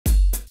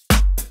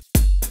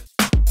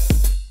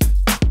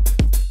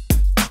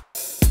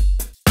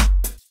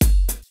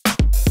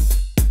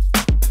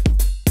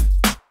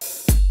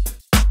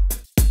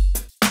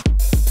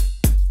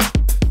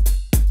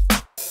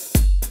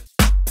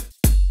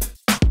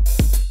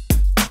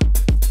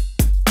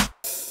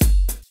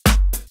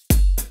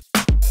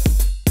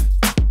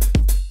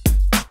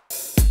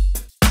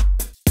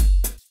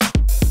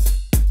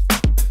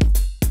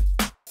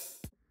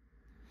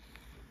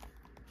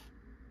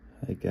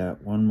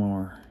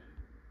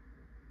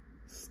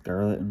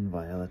Scarlet and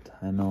Violet.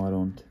 I know I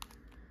don't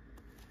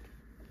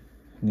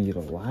need a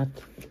lot,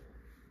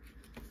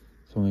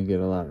 so I'm gonna get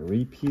a lot of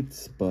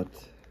repeats, but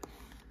the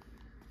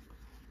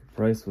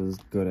price was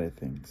good, I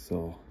think,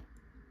 so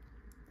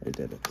I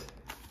did it.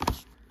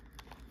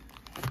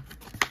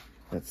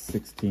 That's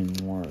 16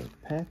 more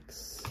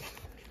packs.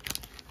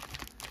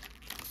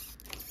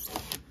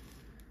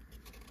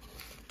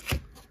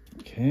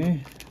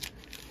 Okay.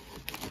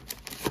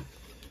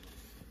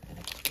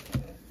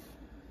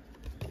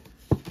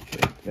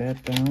 Shut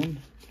that down.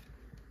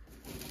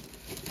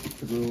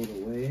 Throw it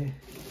away.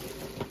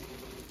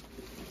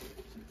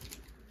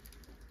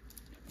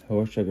 I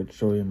wish I could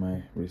show you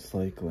my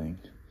recycling.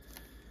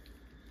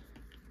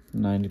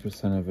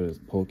 90% of it is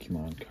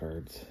Pokemon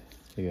cards.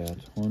 I got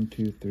 1,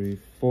 2, 3,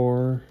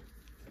 4,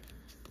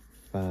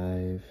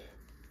 5,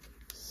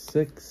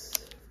 6.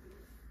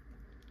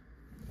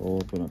 We'll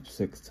open up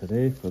 6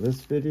 today for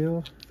this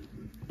video.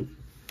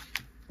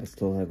 I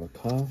still have a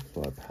cough,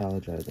 so I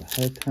apologize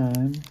ahead of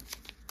time.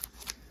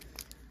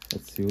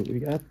 Let's see what we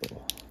got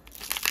though.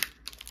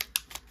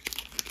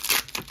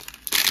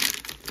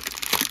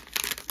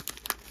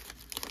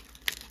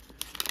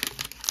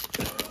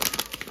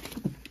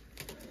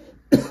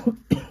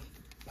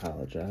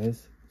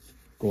 Apologize.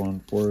 Go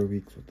on 4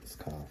 weeks with this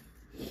cough.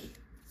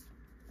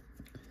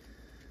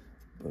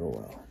 But oh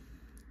well.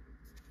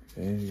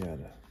 Okay, we got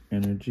a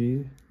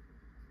Energy,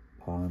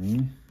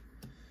 Pawmi,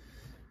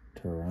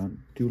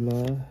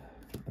 Tarantula,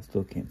 I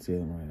still can't say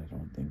them right, I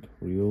don't think,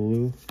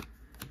 Riolu,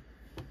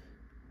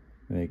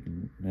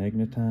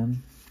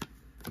 Magneton,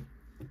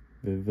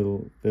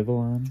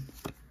 Vivillon,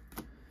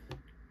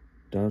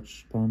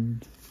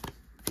 Dachshund,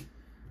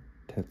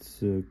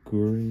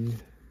 Tatsuguri,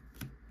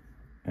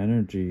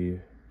 Energy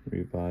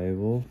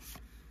Revival,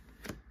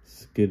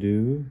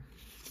 Skidoo,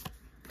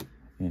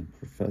 and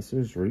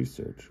Professor's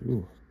Research.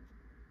 Ooh.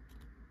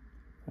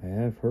 I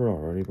have her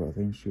already, but I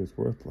think she was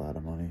worth a lot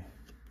of money.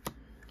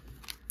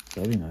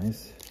 That'd be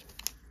nice.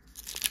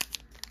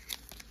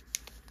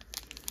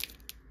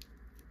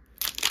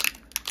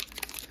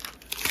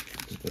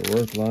 If they're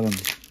worth a lot of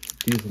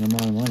decent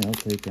amount of money, I'll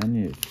take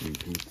any of these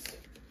repeats.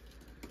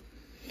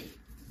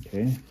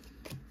 Okay.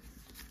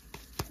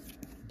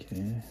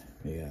 Okay,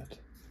 we got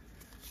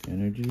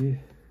Energy,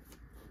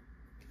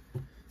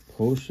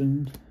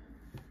 Potion,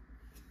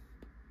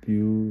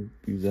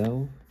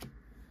 Buzel,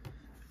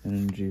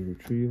 Energy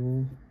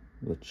Retrieval,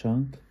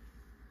 Lechonk,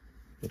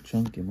 the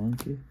Chunky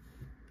Monkey,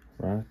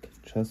 Rock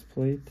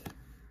Chestplate,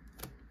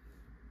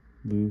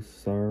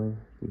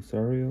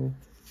 Lucario,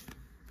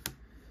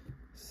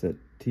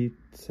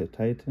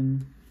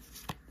 Setitan,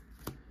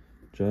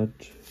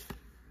 Judge,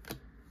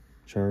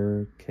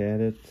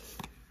 Charcadet,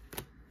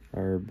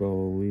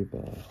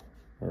 Arboliva.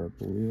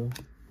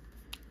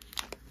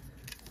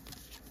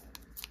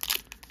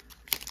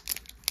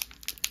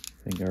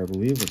 I think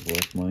Arboliva is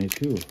worth money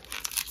too.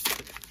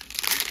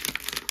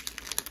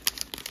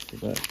 So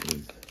that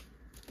is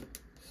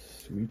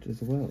sweet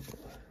as well.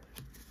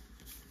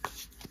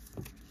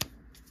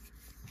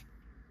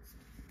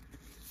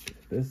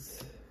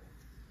 This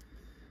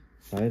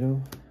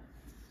Fido,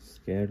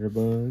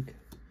 Scatterbug,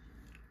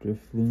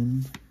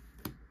 Drifloon,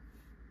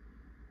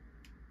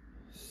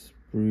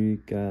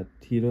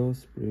 Sprigatito,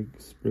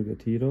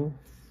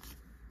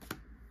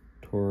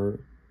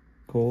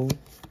 Torkoal,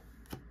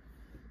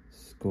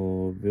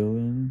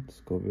 Scovillion,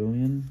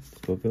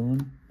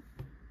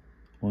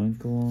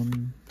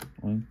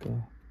 Oinka,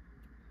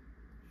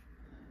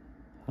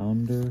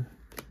 Hounder,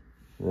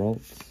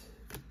 Ralts,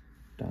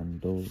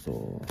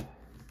 Dondozo.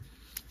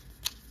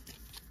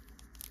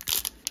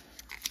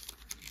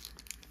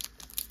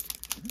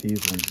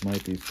 These ones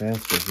might be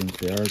faster since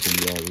they are going to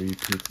be all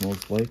repeats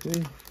most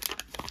likely.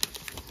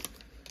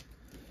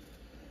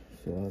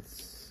 So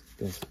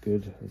that's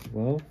good as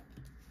well,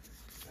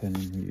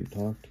 depending who you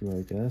talk to,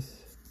 I guess.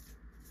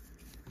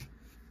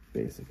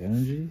 Basic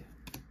Energy,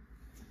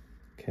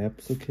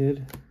 Capsule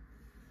Kid,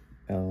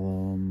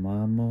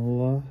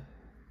 Alomamola,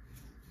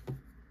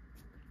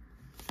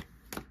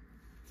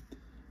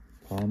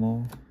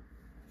 Pommel,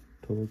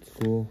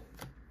 Toadstool,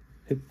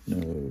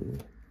 Hypno,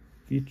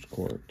 Beach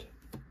Court,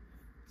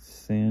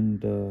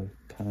 Sandaconda,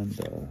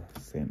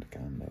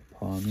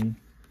 Pawmi,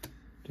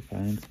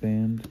 Defiance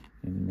Band,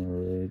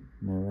 and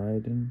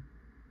Moradin.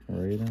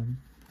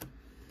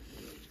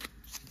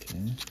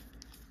 Okay.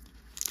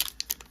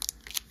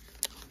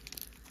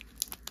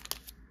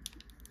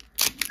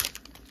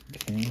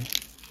 Okay.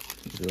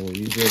 These are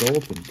easier to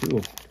open too,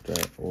 which I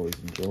always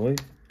enjoy.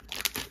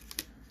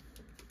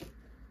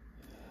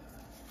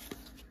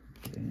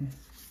 Okay.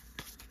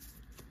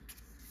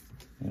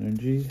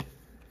 Energy,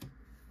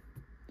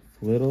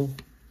 Flittle,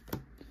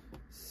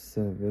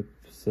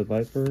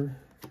 Seviper,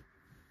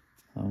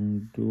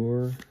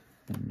 Houndour,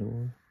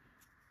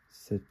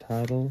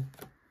 Citadel,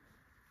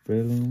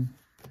 Breloom,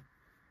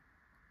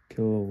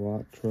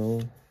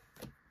 Kilowattrel,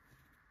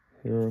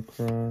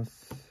 Heracross,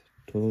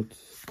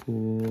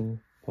 Toadstool,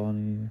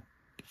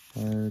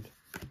 Ponyard,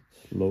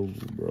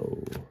 Slowbro.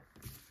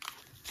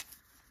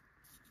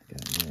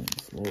 Got more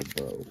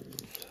Slowbros.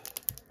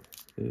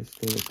 It is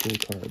still a cool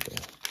card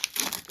though.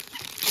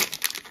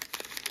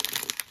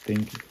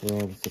 Thank you for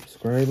all the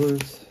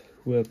subscribers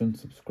who have been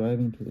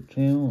subscribing to the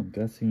channel. I'm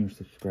guessing you're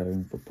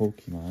subscribing for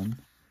Pokemon.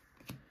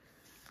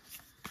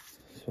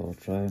 So I'll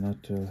try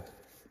not to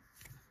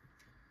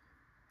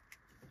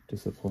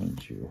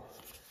disappoint you.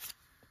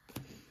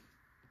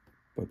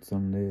 But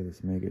someday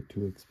this may get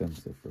too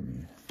expensive for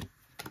me.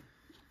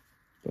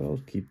 But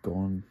I'll keep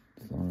going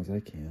as long as I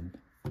can.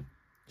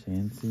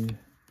 Chansey,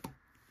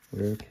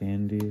 Rare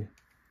Candy,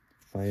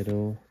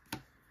 Fido,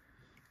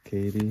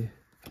 Katie,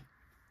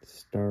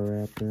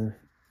 Staraptor,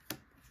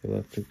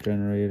 Electric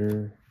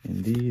Generator,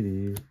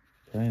 Indeedee,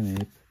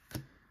 Primeape,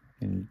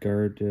 and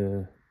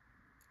Gardevoir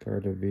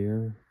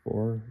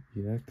 4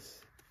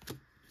 EX.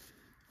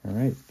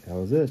 Alright, that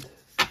was it.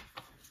 I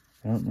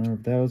don't know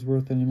if that was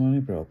worth any money,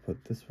 but I'll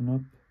put this one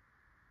up.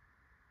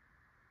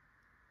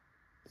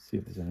 See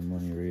if there's any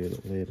money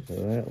related to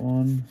that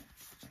one.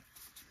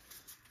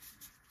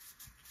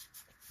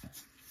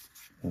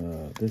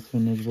 This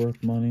one was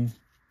worth money,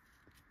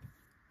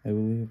 I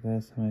believe,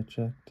 last time I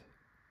checked.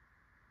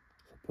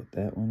 So put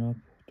that one up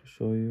to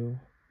show you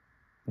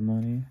the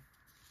money.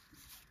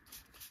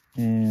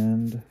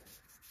 And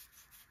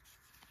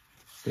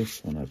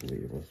this one, I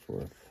believe, was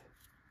worth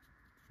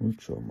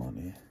mucho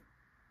money.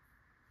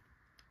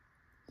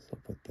 So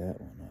put that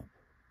one up.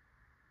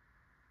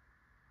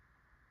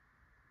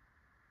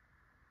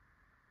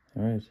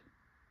 Alright,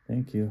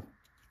 thank you.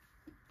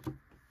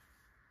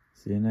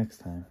 See you next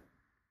time.